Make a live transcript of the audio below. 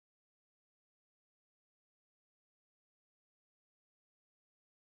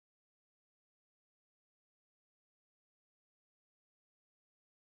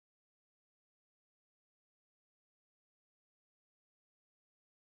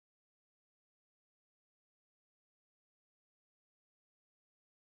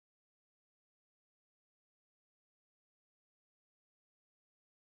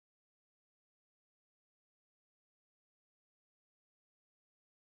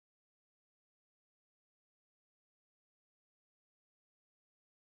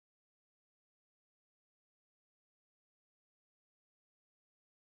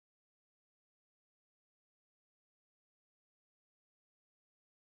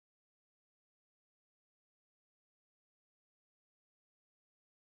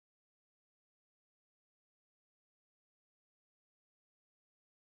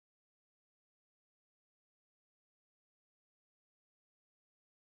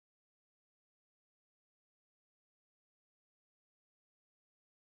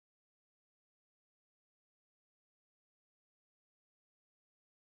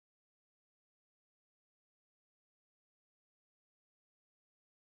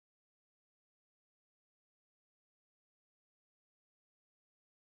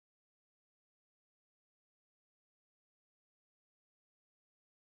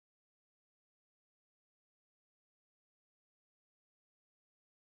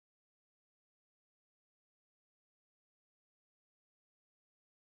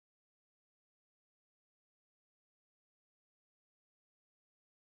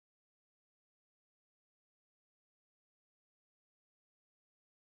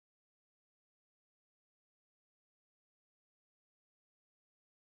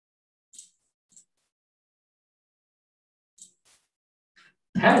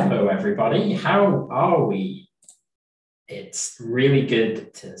Hello, everybody. How are we? It's really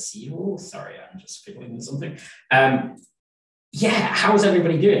good to see you all. Sorry, I'm just fiddling with something. Um, how's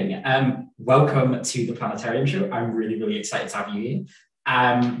everybody doing? Welcome to the Planetarium show. I'm really excited to have you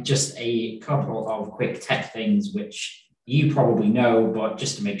here. Just a couple of quick tech things, which you probably know, but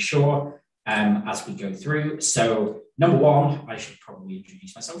just to make sure as we go through. So, number one, I should probably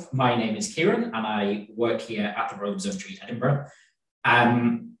introduce myself. My name is Kieran, and I work here at the Royal Observatory Edinburgh.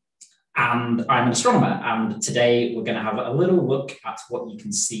 And I'm an astronomer, and today we're going to have a little look at what you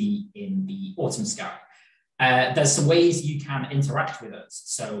can see in the autumn sky. There's some ways you can interact with us.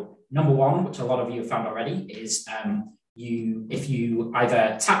 So number one, which a lot of you have found already, is if you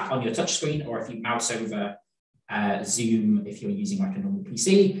either tap on your touchscreen or if you mouse over Zoom, if you're using like a normal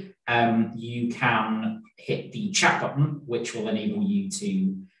PC, you can hit the chat button, which will enable you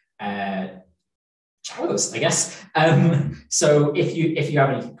to chat with us, I guess. So if you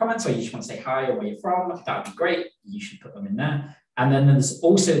have any comments or you just want to say hi or where you're from, that would be great. You should put them in there. And then there's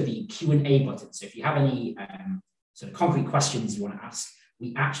also the Q&A button. So if you have any sort of concrete questions you want to ask,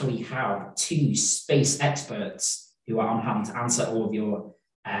 we actually have two space experts who are on hand to answer all of your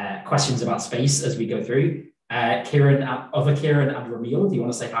questions about space as we go through. Kieran and Ramil, do you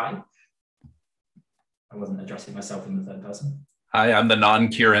want to say hi? I wasn't addressing myself in the third person. Hi, I'm the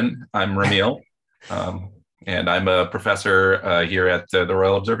non-Kieran. I'm Ramil. And I'm a professor here at the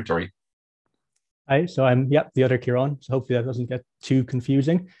Royal Observatory. Hi, so I'm the other Kieran. So hopefully that doesn't get too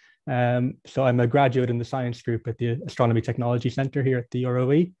confusing. So I'm a graduate in the science group at the Astronomy Technology Centre here at the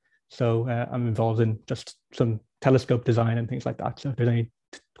ROE. So I'm involved in just some telescope design and things like that. So if there's any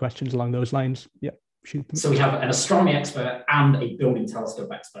questions along those lines, shoot them. So we have an astronomy expert and a building telescope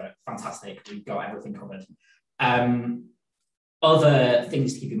expert. Fantastic. We've got everything covered. Other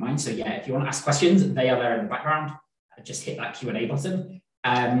things to keep in mind. So if you want to ask questions, they are there in the background. Just hit that Q&A button.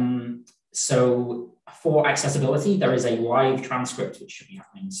 So for accessibility, there is a live transcript which should be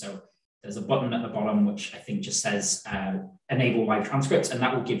happening. So there's a button at the bottom which I think just says enable live transcripts, and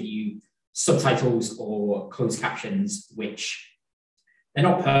that will give you subtitles or closed captions, which they're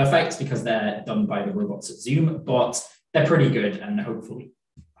not perfect because they're done by the robots at Zoom, but they're pretty good, and hopefully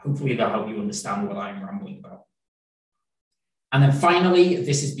they'll help you understand what I'm rambling about. And then finally,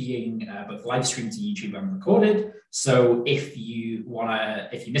 this is being both live streamed to YouTube and recorded. So if you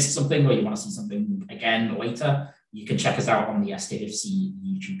missed something or you want to see something again later, you can check us out on the SDFC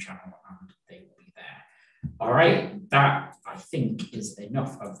YouTube channel and they will be there. All right, that I think is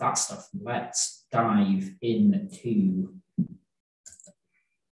enough of that stuff. Let's dive into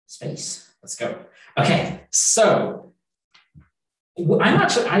space. Let's go. Okay, so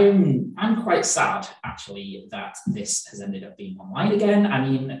I'm quite sad actually that this has ended up being online again. I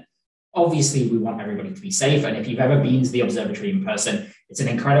mean, obviously we want everybody to be safe, and if you've ever been to the observatory in person, it's an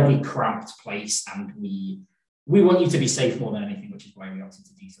incredibly cramped place, and we want you to be safe more than anything, which is why we opted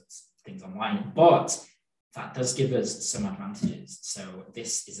to do such things online. But that does give us some advantages. So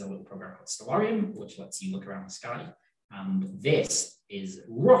this is a little program called Planetarium, which lets you look around the sky, and this is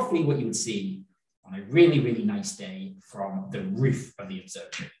roughly what you would see on a really nice day from the roof of the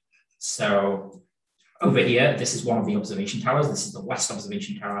observatory. So over here, this is one of the observation towers. This is the west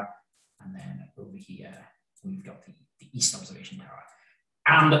observation tower. And then over here, we've got the east observation tower.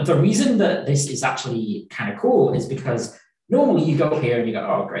 And the reason that this is actually kind of cool is because normally you go here and you go,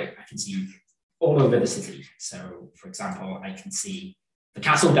 oh, great, I can see all over the city. So for example, I can see the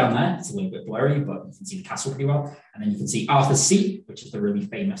castle down there. It's a little bit blurry, but you can see the castle pretty well. And then you can see Arthur's Seat, which is the really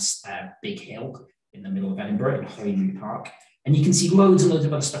famous big hill in the middle of Edinburgh in Holyrood Park. And you can see loads and loads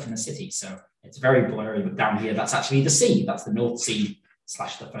of other stuff in the city. So it's very blurry, but down here, that's actually the sea. That's the North Sea /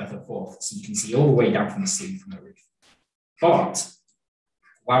 the Firth of Forth. So you can see all the way down from the sea from the roof. But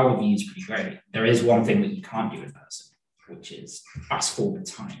while the view is pretty great, there is one thing that you can't do in person, which is fast forward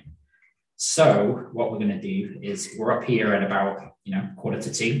time. So what we're going to do is we're up here at about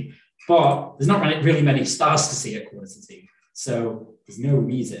 1:45, but there's not really many stars to see at 1:45. So there's no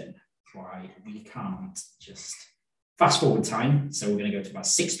reason why we can't just fast forward time. So we're going to go to about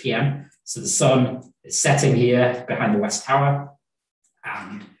 6 p.m. So the sun is setting here behind the West Tower,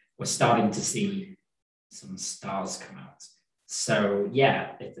 and we're starting to see some stars come out. So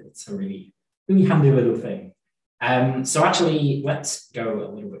it's a really handy little thing. So actually, let's go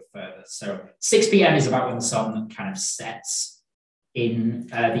a little bit further. So 6 p.m. is about when the sun kind of sets in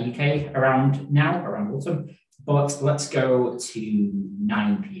the UK around autumn. But let's go to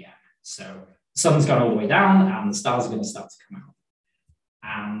 9 p.m. So the sun's gone all the way down and the stars are going to start to come out.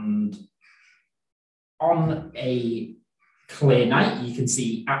 And on a clear night, you can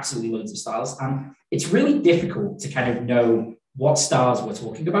see absolutely loads of stars. And it's really difficult to kind of know what stars we're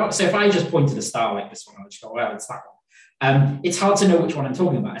talking about. So if I just pointed a star like this one, I'll just go, well, it's that one. It's hard to know which one I'm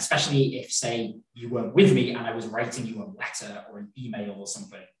talking about, especially if, say, you weren't with me and I was writing you a letter or an email or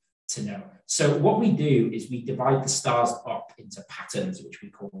something to know. So what we do is we divide the stars up into patterns, which we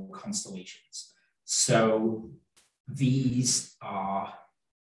call constellations. So these are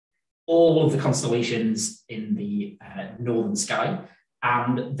all of the constellations in the northern sky,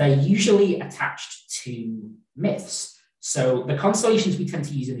 and they're usually attached to myths. So the constellations we tend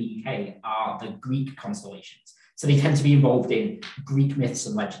to use in the UK are the Greek constellations. So they tend to be involved in Greek myths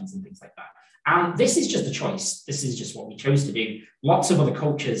and legends and things like that. And this is just a choice. This is just what we chose to do. Lots of other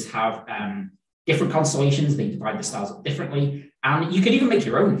cultures have different constellations. They divide the stars up differently. And you could even make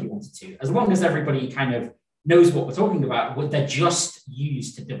your own if you wanted to, as long as everybody kind of knows what we're talking about. They're just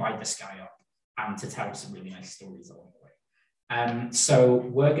used to divide the sky up and to tell some really nice stories along the way. So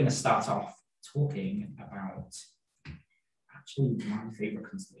we're going to start off talking about actually my favorite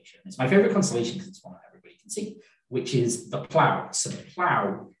constellation. It's my favorite constellation because it's one that everybody can see, which is the Plough. So the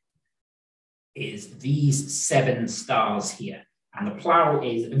Plough is these 7 stars here. And the Plough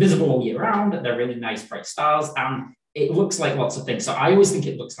is visible all year round. They're really nice, bright stars. And it looks like lots of things. So I always think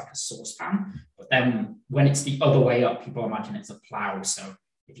it looks like a saucepan. But then when it's the other way up, people imagine it's a plough. So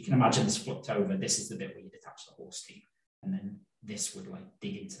if you can imagine this flipped over, this is the bit where you attach the horse to. And then this would like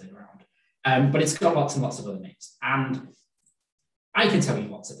dig into the ground. But it's got lots and lots of other names. And I can tell you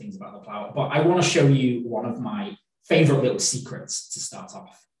lots of things about the Plough, but I want to show you one of my favorite little secrets to start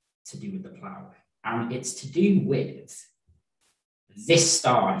off to do with the Plough. And it's to do with this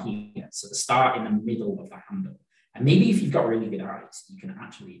star here. So the star in the middle of the handle. And maybe if you've got really good eyes, you can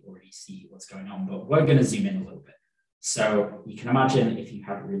actually already see what's going on, but we're going to zoom in a little bit. So you can imagine if you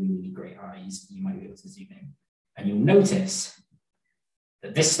had really, really great eyes, you might be able to zoom in. And you'll notice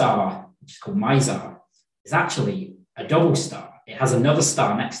that this star, which is called Mizar, is actually a double star. It has another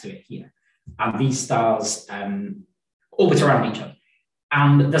star next to it here. And these stars orbit around each other.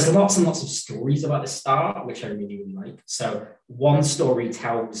 And there's lots and lots of stories about this star, which I really, really like. So one story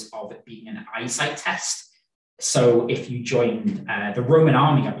tells of it being an eyesight test. So if you joined the Roman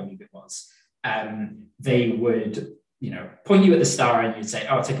army, I believe it was, they would, point you at the star and you'd say,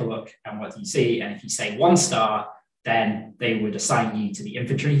 oh, take a look, and what do you see? And if you say 1 star, then they would assign you to the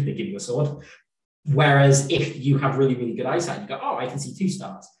infantry. They give you a sword. Whereas if you have really, really good eyesight, you go, oh, I can see 2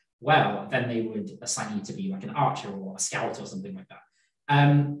 stars. Well, then they would assign you to be like an archer or a scout or something like that.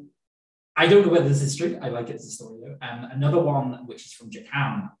 I don't know whether this is true. I like it as a story though. Another one, which is from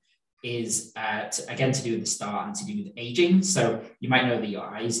Japan, is to do with the star and to do with aging. So you might know that your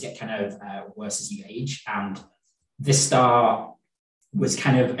eyes get kind of worse as you age. And this star was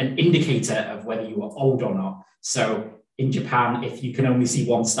kind of an indicator of whether you were old or not. So in Japan, if you can only see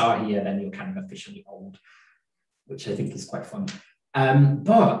 1 star here, then you're kind of officially old, which I think is quite fun.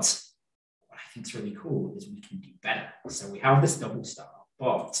 But what I think is really cool is we can do better. So we have this double star,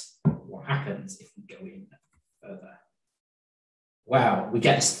 but what happens if we go in further? Well, we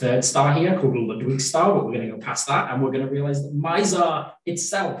get this 3rd star here called Ludwig star, but we're going to go past that and we're going to realize that Mizar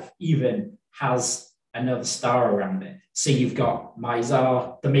itself even has another star around it. So you've got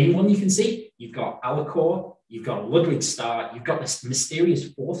Mizar, the main one you can see, you've got Alcor, you've got a Ludwig star, you've got this mysterious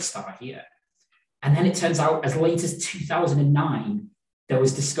 4th star here. And then it turns out as late as 2009, there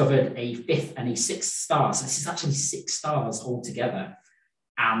was discovered a 5th and a 6th star. So this is actually 6 stars altogether.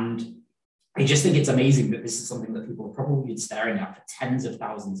 And I just think it's amazing that this is something that people have probably been staring at for tens of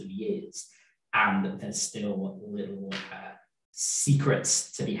thousands of years. And there's still little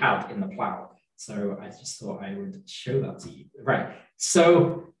secrets to be had in the Plough. So I just thought I would show that to you. Right.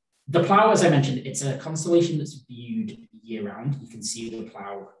 So the Plough, as I mentioned, it's a constellation that's viewed year round. You can see the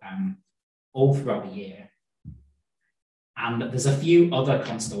Plough all throughout the year. And there's a few other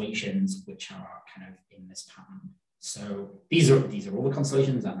constellations which are kind of in this pattern. So these are all the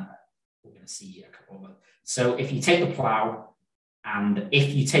constellations, and we're going to see a couple of them. So if you take the Plough, and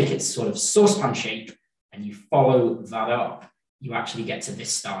if you take its sort of saucepan shape and you follow that up, you actually get to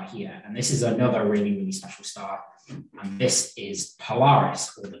this star here. And this is another really, really special star. And this is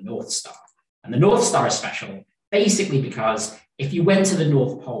Polaris, or the North Star. And the North Star is special basically because if you went to the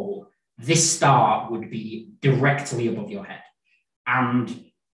North Pole, this star would be directly above your head. And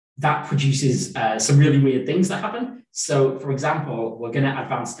that produces some really weird things that happen. So for example, we're going to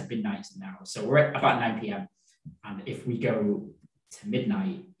advance to midnight now. So we're at about 9 p.m. And if we go to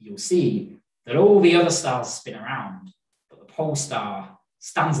midnight, you'll see that all the other stars spin around, but the pole star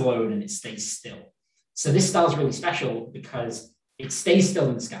stands alone and it stays still. So this star is really special because it stays still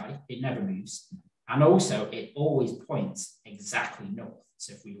in the sky, it never moves, and also it always points exactly north.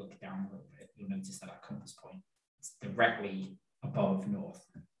 So if we look down a little bit, you'll notice that our compass point It's directly above north.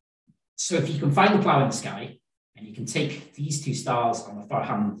 So if you can find the plough in the sky, and you can take these two stars on the far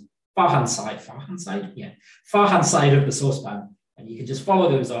hand side of the saucepan, and you can just follow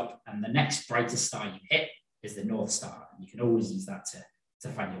those up, and the next brightest star you hit is the North Star, and you can always use that to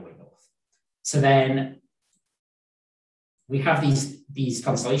find your way north. So then we have these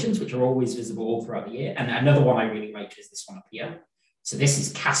constellations, which are always visible all throughout the year. And another one I really like is this one up here. So this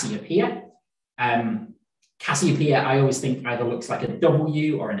is Cassiopeia. Cassiopeia, I always think either looks like a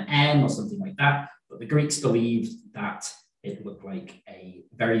W or an N or something like that, but the Greeks believed that it looked like a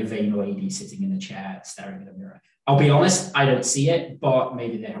very vain lady sitting in a chair staring at a mirror. I'll be honest, I don't see it, but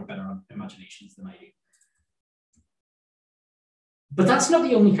maybe they have better imaginations than I do. But that's not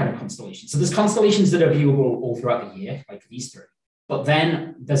the only kind of constellation. So there's constellations that are viewable all throughout the year, like these three. But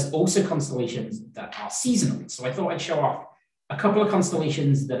then there's also constellations that are seasonal. So I thought I'd show off a couple of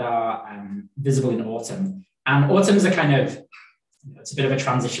constellations that are visible in autumn. And autumn is a kind of, it's a bit of a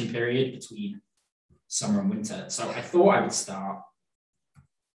transition period between summer and winter. So I thought I would start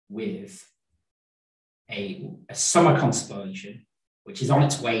with a summer constellation, which is on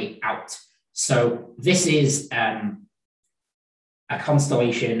its way out. So this is a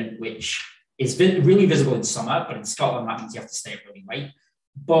constellation which is really visible in summer, but in Scotland, that means you have to stay up really late.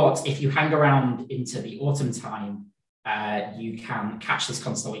 But if you hang around into the autumn time, you can catch this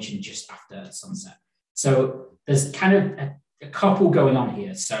constellation just after sunset. So there's kind of a couple going on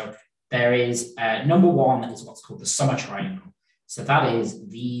here. So there is number one is what's called the summer triangle. So that is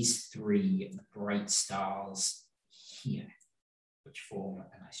these three bright stars here, which form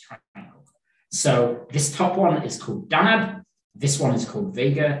a nice triangle. So this top one is called Danab, this one is called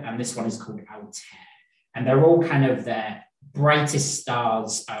Vega, and this one is called Altair. And they're all kind of their brightest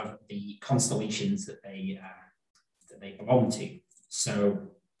stars of the constellations that they belong to. So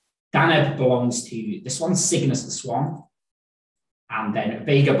Danab belongs to, this one's Cygnus the Swan, and then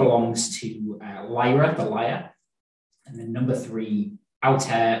Vega belongs to Lyra, the lyre, and then number three,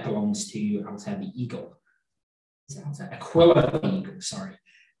 Altair belongs to Altair the eagle. Is it Altair? Aquila the eagle, sorry.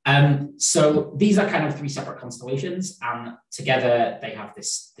 So these are kind of three separate constellations, and together they have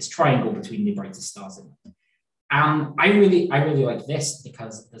this triangle between the brightest stars in them. And I really like this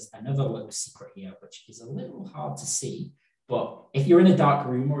because there's another little secret here, which is a little hard to see. But if you're in a dark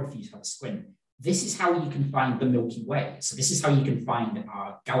room or if you have a squint, this is how you can find the Milky Way. So this is how you can find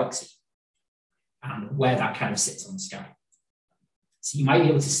our galaxy and where that kind of sits on the sky. So you might be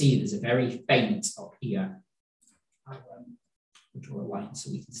able to see there's a very faint up here. We'll draw a line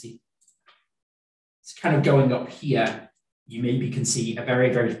so we can see. It's kind of going up here. You maybe can see a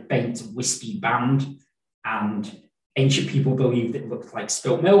very, very faint wispy band. And ancient people believed it looked like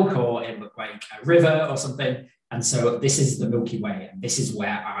spilt milk or it looked like a river or something. And so this is the Milky Way, and this is where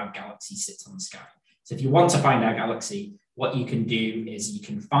our galaxy sits on the sky. So if you want to find our galaxy, what you can do is you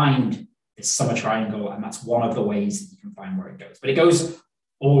can find this summer triangle, and that's one of the ways that you can find where it goes. But it goes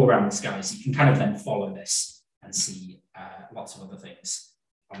all around the sky, so you can kind of then follow this and see lots of other things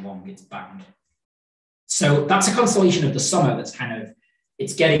along its band. So that's a constellation of the summer that's kind of,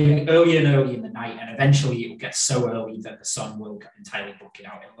 it's getting earlier and earlier in the night, and eventually it will get so early that the sun will entirely block it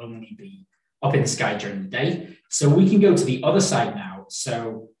out. It'll only be up in the sky during the day. So we can go to the other side now.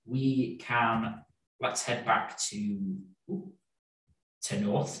 So we can, let's head back to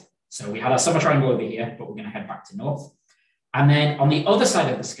north. So we had our summer triangle over here, but we're going to head back to north. And then on the other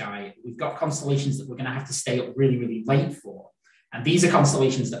side of the sky, we've got constellations that we're going to have to stay up really, really late for. And these are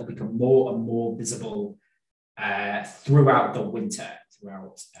constellations that will become more and more visible throughout the winter,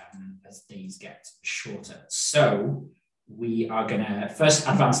 as days get shorter. So we are going to first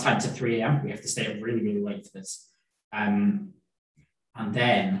advance time to 3 a.m. We have to stay up really, really late for this. And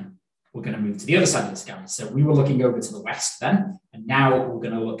then we're going to move to the other side of the sky. So we were looking over to the west then, and now we're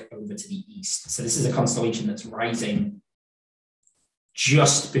going to look over to the east. So this is a constellation that's rising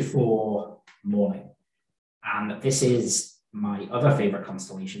just before morning. And this is my other favorite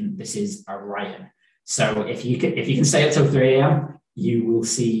constellation. This is Orion. So if you can stay up till 3 a.m., you will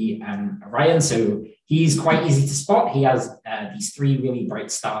see Orion. So he's quite easy to spot. He has these three really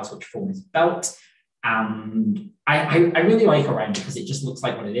bright stars which form his belt. And I really like Orion because it just looks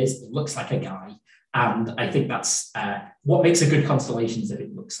like what it is. It looks like a guy. And I think that's what makes a good constellation, is that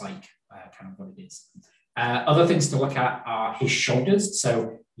it looks like kind of what it is. Other things to look at are his shoulders.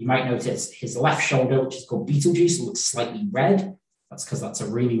 So you might notice his left shoulder, which is called Betelgeuse, looks slightly red. That's because that's a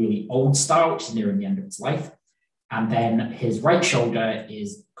really, really old star, which is nearing the end of its life. And then his right shoulder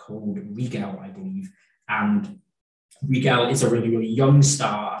is called Rigel, I believe. And Rigel is a really, really young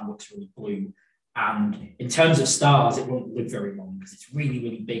star and looks really blue. And in terms of stars, it won't live very long because it's really,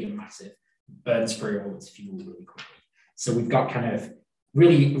 really big and massive. burns through all its fuel really quickly. So we've got kind of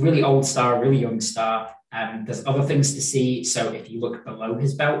really, really old star, really young star. There's other things to see. So if you look below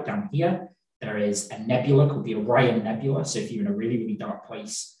his belt down here, there is a nebula called the Orion Nebula. So if you're in a really, really dark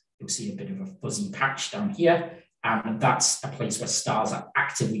place, you'll see a bit of a fuzzy patch down here. And that's a place where stars are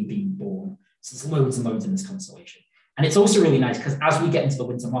actively being born. So there's loads and loads in this constellation. And it's also really nice because as we get into the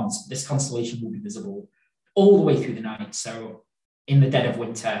winter months, this constellation will be visible all the way through the night. So in the dead of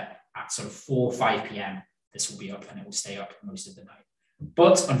winter at sort of 4 or 5 p.m., this will be up and it will stay up most of the night.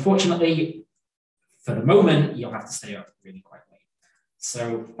 But unfortunately, for the moment, you'll have to stay up really quite late.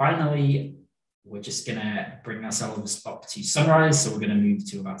 So finally, we're just going to bring ourselves up to sunrise. So we're going to move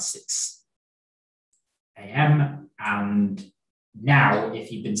to about 6 a.m. And now,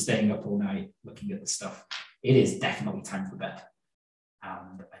 if you've been staying up all night looking at the stuff, it is definitely time for bed.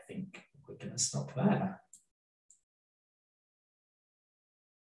 And I think we're going to stop there.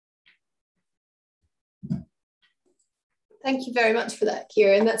 Thank you very much for that,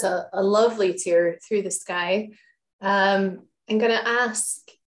 Kieran. That's a lovely tour through the sky. I'm going to ask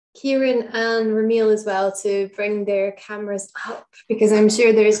Kieran and Ramil as well to bring their cameras up, because I'm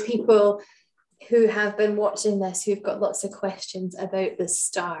sure there's people who have been watching this who've got lots of questions about the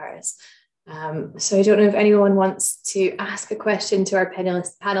stars. So I don't know if anyone wants to ask a question to our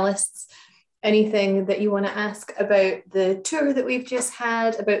panelists. Anything that you want to ask about the tour that we've just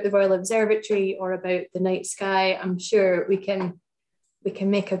had, about the Royal Observatory, or about the night sky, I'm sure we can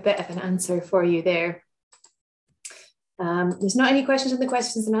make a bit of an answer for you there. There's not any questions in the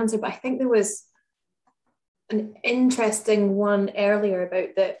questions and answer, but I think there was an interesting one earlier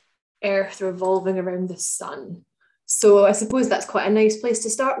about the Earth revolving around the sun. So I suppose that's quite a nice place to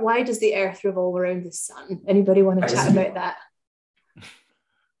start. Why does the Earth revolve around the sun? Anybody want to chat about that?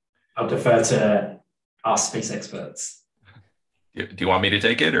 I'll defer to our space experts. Do you want me to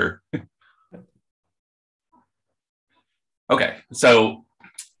take it or? Okay, so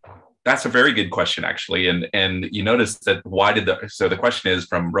that's a very good question, actually. And you notice that so the question is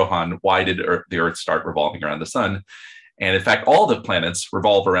from Rohan, why did the Earth start revolving around the sun? And in fact, all the planets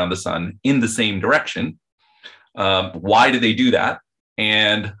revolve around the sun in the same direction. Why do they do that?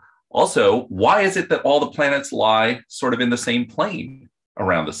 And also, why is it that all the planets lie sort of in the same plane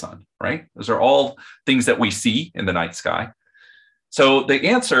around the sun, right? Those are all things that we see in the night sky. So the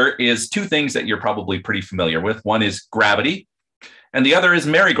answer is two things that you're probably pretty familiar with. One is gravity, and the other is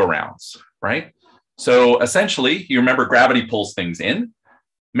merry-go-rounds, right? So essentially, you remember gravity pulls things in.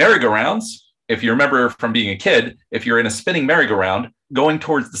 Merry-go-rounds, if you remember from being a kid, if you're in a spinning merry-go-round, going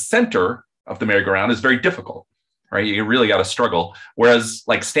towards the center of the merry-go-round is very difficult, right? You really got to struggle, whereas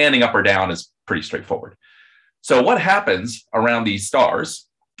like standing up or down is pretty straightforward. So what happens around these stars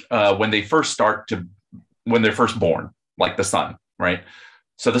when they're first born, like the sun, right?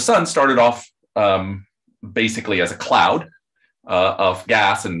 So the sun started off basically as a cloud of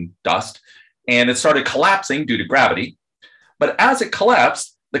gas and dust, and it started collapsing due to gravity. But as it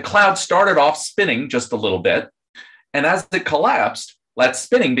collapsed, the cloud started off spinning just a little bit. And as it collapsed, that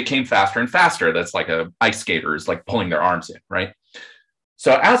spinning became faster and faster. That's like a ice skater is like pulling their arms in, right?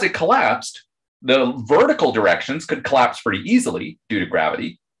 So as it collapsed, the vertical directions could collapse pretty easily due to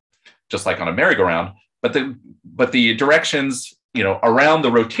gravity, just like on a merry-go-round, but the directions, around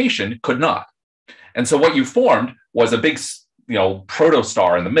the rotation could not. And so what you formed was a big,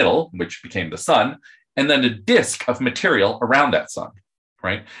 protostar in the middle, which became the sun, and then a disk of material around that sun,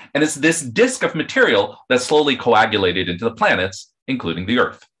 right? And it's this disk of material that slowly coagulated into the planets, including the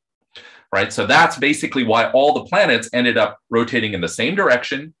Earth, right? So that's basically why all the planets ended up rotating in the same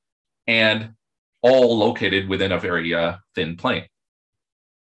direction and all located within a very thin plane.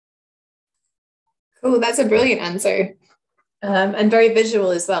 Cool, that's a brilliant answer. And very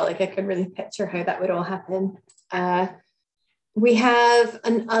visual as well. Like I can really picture how that would all happen. We have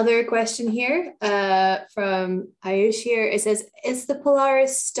another question here from Ayush here. It says, is the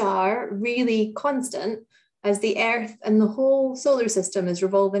Polaris star really constant as the Earth and the whole solar system is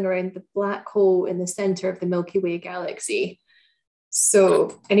revolving around the black hole in the center of the Milky Way galaxy?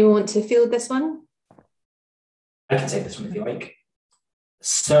 So anyone want to field this one? I can take this one if you like.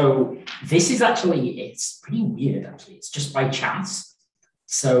 So this is it's pretty weird, actually. It's just by chance.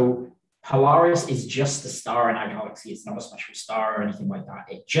 So Polaris is just a star in our galaxy. It's not a special star or anything like that.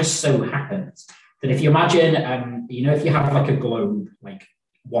 It just so happens that if you imagine, if you have like a globe, like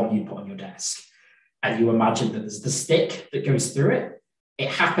one you put on your desk, and you imagine that there's the stick that goes through it, it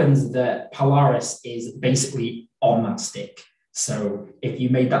happens that Polaris is basically on that stick. So if you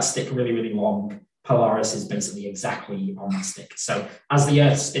made that stick really, really long, Polaris is basically exactly on that stick. So as the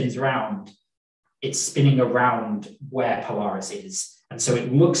Earth spins around, it's spinning around where Polaris is. And so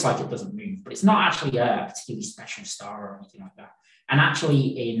it looks like it doesn't move, but it's not actually a particularly special star or anything like that. And actually,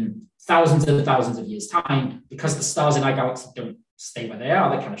 in thousands of years' time, because the stars in our galaxy don't stay where they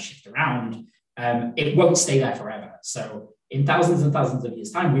are, they kind of shift around, it won't stay there forever. So in thousands and thousands of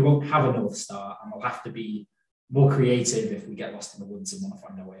years' time, we won't have a North Star, and we'll have to be more creative if we get lost in the woods and want to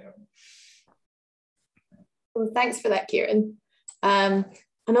find our way home. Well, thanks for that, Kieran.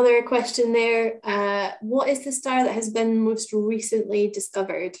 Another question there. What is the star that has been most recently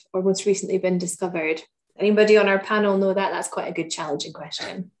discovered or most recently been discovered? Anybody on our panel know that? That's quite a good challenging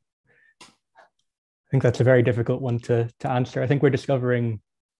question. I think that's a very difficult one to answer. I think we're discovering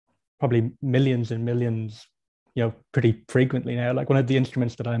probably millions and millions, pretty frequently now. Like one of the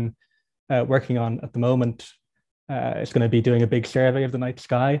instruments that I'm working on at the moment is going to be doing a big survey of the night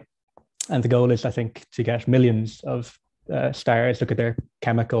sky. And the goal is, I think, to get millions of stars, look at their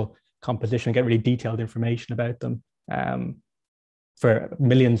chemical composition, get really detailed information about them for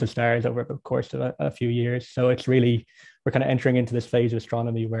millions of stars over the course of a few years. So it's really, we're kind of entering into this phase of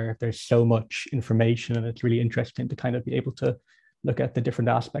astronomy where there's so much information, and it's really interesting to kind of be able to look at the different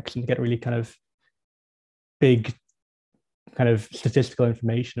aspects and get really kind of big kind of statistical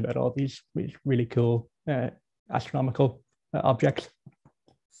information about all these really cool astronomical objects.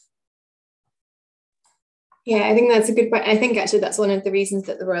 Yeah, I think that's a good point. I think actually that's one of the reasons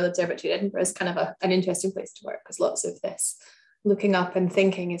that the Royal Observatory Edinburgh is kind of an interesting place to work, because lots of this looking up and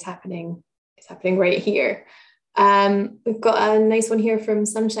thinking is happening right here. We've got a nice one here from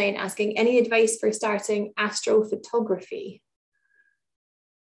Sunshine asking, any advice for starting astrophotography?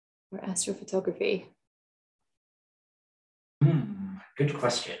 Good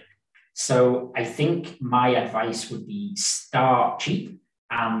question. So I think my advice would be start cheap,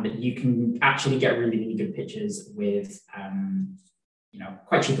 and you can actually get really, really good pictures with,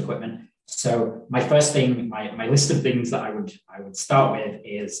 quite cheap equipment. So my first thing, my list of things that I would start with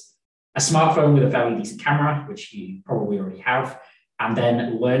is a smartphone with a fairly decent camera, which you probably already have, and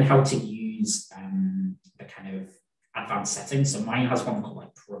then learn how to use the kind of advanced settings. So mine has one called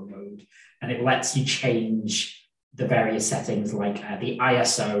like Pro Mode, and it lets you change the various settings like the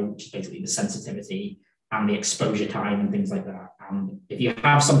ISO, which is basically the sensitivity, and the exposure time and things like that. And if you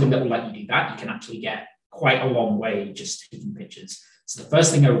have something that will let you do that, you can actually get quite a long way just taking pictures. So the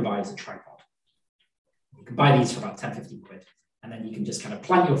first thing I would buy is a tripod. You can buy these for about 10, 15 quid. And then you can just kind of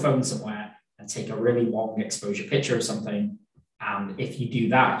plant your phone somewhere and take a really long exposure picture of something. And if you do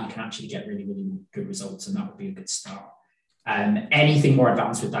that, you can actually get really, really good results. And that would be a good start. Anything more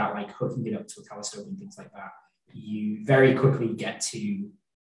advanced with that, like hooking it up to a telescope and things like that, you very quickly get to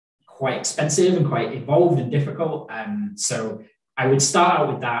quite expensive and quite involved and difficult. So I would start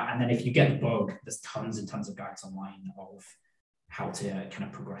out with that. And then if you get the bug, there's tons and tons of guides online of how to kind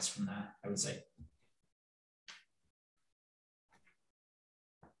of progress from there, I would say.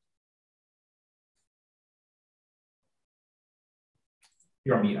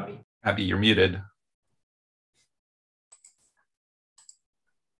 You're on mute, Abby. Abby, you're muted.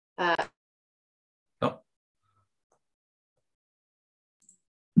 Oh.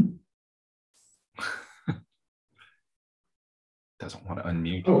 Doesn't want to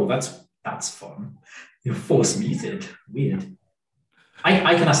unmute. Oh, that's fun. You're force muted. Weird.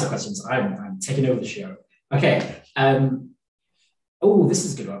 I can ask the questions. I'm taking over the show. Okay. Oh, this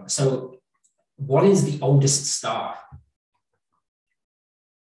is a good one. So, what is the oldest star?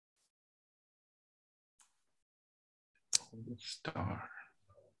 Star.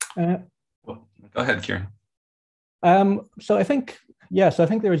 Well, go ahead, Kieran. So I think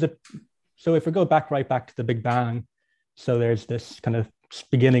there is so if we go right back to the Big Bang, so there's this kind of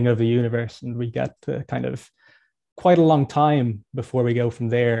beginning of the universe, and we get to kind of quite a long time before we go from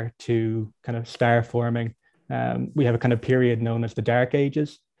there to kind of star forming. We have a kind of period known as the Dark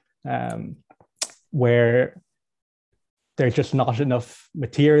Ages, where there's just not enough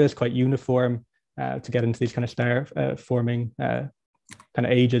material, it's quite uniform to get into these kind of star forming kind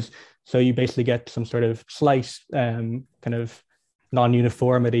of ages. So you basically get some sort of slight kind of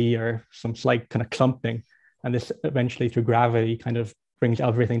non-uniformity or some slight kind of clumping. And this eventually through gravity kind of brings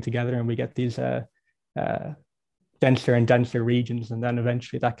everything together, and we get these denser and denser regions. And then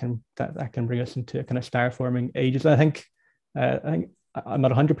eventually that can bring us into kind of star forming ages. And I think I'm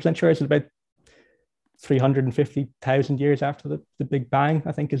not 100% sure, it's about 350,000 years after the Big Bang,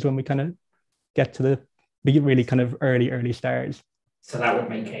 I think, is when we kind of get to the really kind of early stars. So that would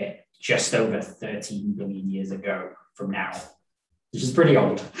make it just over 13 billion years ago from now, which is pretty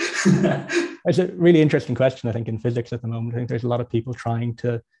old. It's a really interesting question, I think, in physics at the moment. I think there's a lot of people trying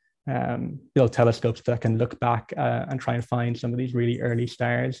to build telescopes that can look back and try and find some of these really early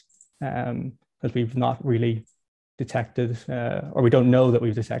stars, because we've not really detected, or we don't know that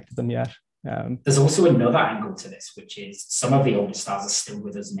we've detected them yet. There's also another angle to this, which is some of the older stars are still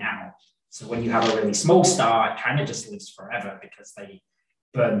with us now. So when you have a really small star, it kind of just lives forever because they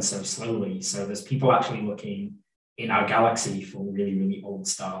burn so slowly. So there's people actually looking in our galaxy for really, really old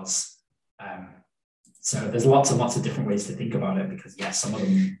stars. So there's lots and lots of different ways to think about it because, yes, some of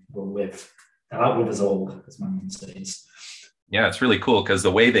them will live. They'll outlive us all, as my mom says. Yeah, it's really cool because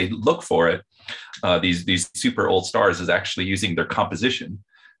the way they look for it, these super old stars, is actually using their composition.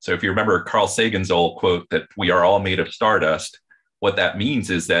 So if you remember Carl Sagan's old quote that we are all made of stardust, what that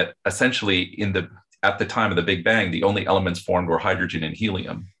means is that essentially at the time of the Big Bang, the only elements formed were hydrogen and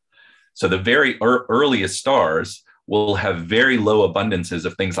helium. So the very earliest stars will have very low abundances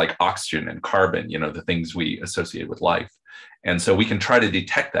of things like oxygen and carbon, the things we associate with life. And so we can try to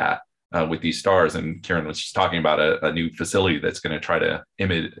detect that with these stars. And Kieran was just talking about a new facility that's going to try to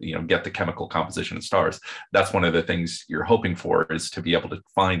get the chemical composition of stars. That's one of the things you're hoping for, is to be able to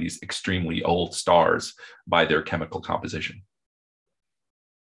find these extremely old stars by their chemical composition.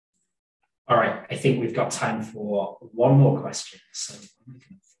 All right, I think we've got time for one more question. So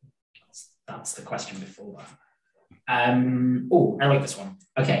that's the question before that. Oh, I like this one.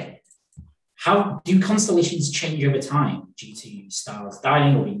 Okay. How do constellations change over time due to stars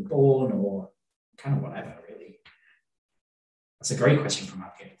dying or being born or kind of whatever, really? That's a great question from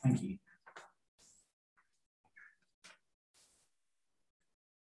Advocate. Thank you.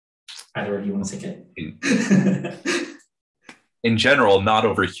 Either of you want to take it? In general, not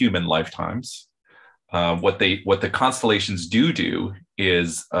over human lifetimes. What the constellations do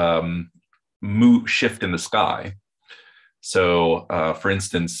is shift in the sky. So, for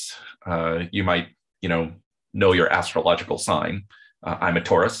instance, you might, know your astrological sign. I'm a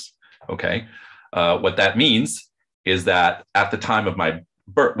Taurus. Okay. What that means is that at the time of my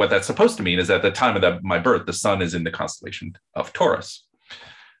birth, what that's supposed to mean is at the time of my birth, the sun is in the constellation of Taurus.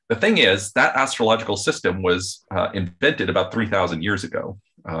 The thing is, that astrological system was invented about 3,000 years ago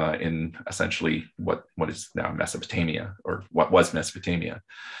in essentially what is now Mesopotamia, or what was Mesopotamia.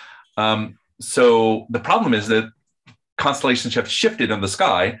 So the problem is that constellations have shifted in the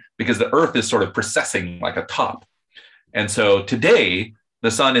sky because the Earth is sort of precessing like a top. And so today, the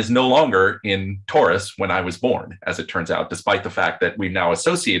sun is no longer in Taurus when I was born, as it turns out, despite the fact that we've now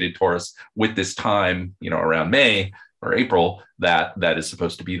associated Taurus with this time, around May or April, that is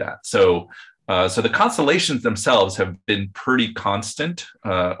supposed to be that. So the constellations themselves have been pretty constant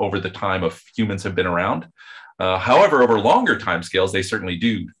over the time of humans have been around. However, over longer timescales, they certainly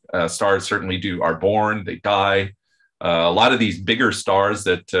do. Stars certainly are born, they die. A lot of these bigger stars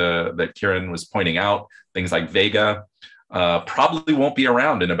that Kieran was pointing out, things like Vega, probably won't be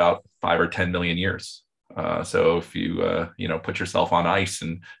around in about 5 or 10 million years. So if you put yourself on ice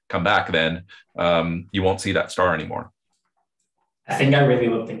and come back, then you won't see that star anymore. I think I really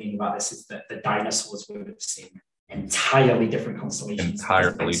love thinking about this is that the dinosaurs would have seen entirely different constellations.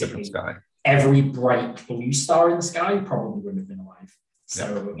 Entirely different sky. Every bright blue star in the sky probably wouldn't have been alive.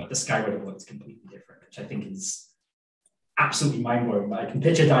 So the sky would have looked completely different, which I think is absolutely mind-blowing. I can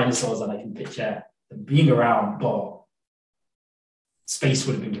picture dinosaurs and I can picture them being around, but space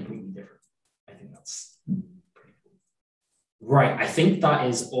would have been completely different. I think that's pretty cool. Right, I think that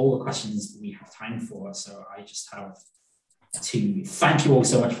is all the questions we have time for. So I just have to thank you all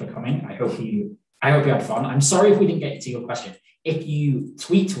so much for coming. I hope you had fun. I'm sorry if we didn't get to your question. If you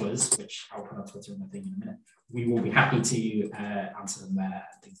tweet to us, which I'll put on Twitter in the thing in a minute, we will be happy to answer them there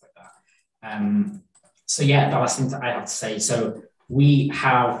and things like that. So yeah, the last thing that I have to say. So we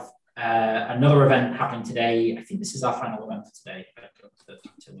have another event happening today. I think this is our final event for today.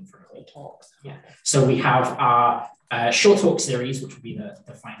 Yeah. So we have our short talk series, which will be the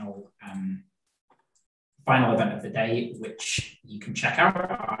final event of the day, which you can check out.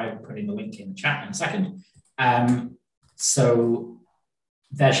 I'll put in the link in the chat in a second. So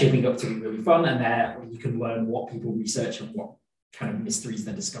they're shaping up to be really fun, and there you can learn what people research and what kind of mysteries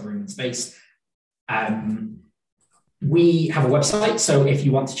they're discovering in space. We have a website, so if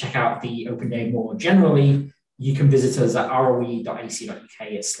you want to check out the open day more generally, you can visit us at roe.ac.uk/BDOD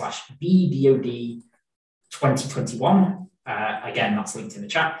 2021. Again, that's linked in the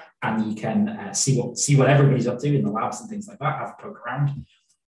chat, and you can see what everybody's up to in the labs and things like that, have a poke around.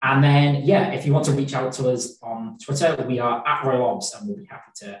 And then, yeah, if you want to reach out to us on Twitter, we are at Royal Obs, and we'll be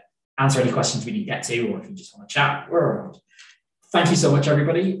happy to answer any questions we didn't get to, or if you just want to chat, we're around. Thank you so much,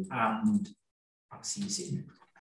 everybody, and I'll see you soon.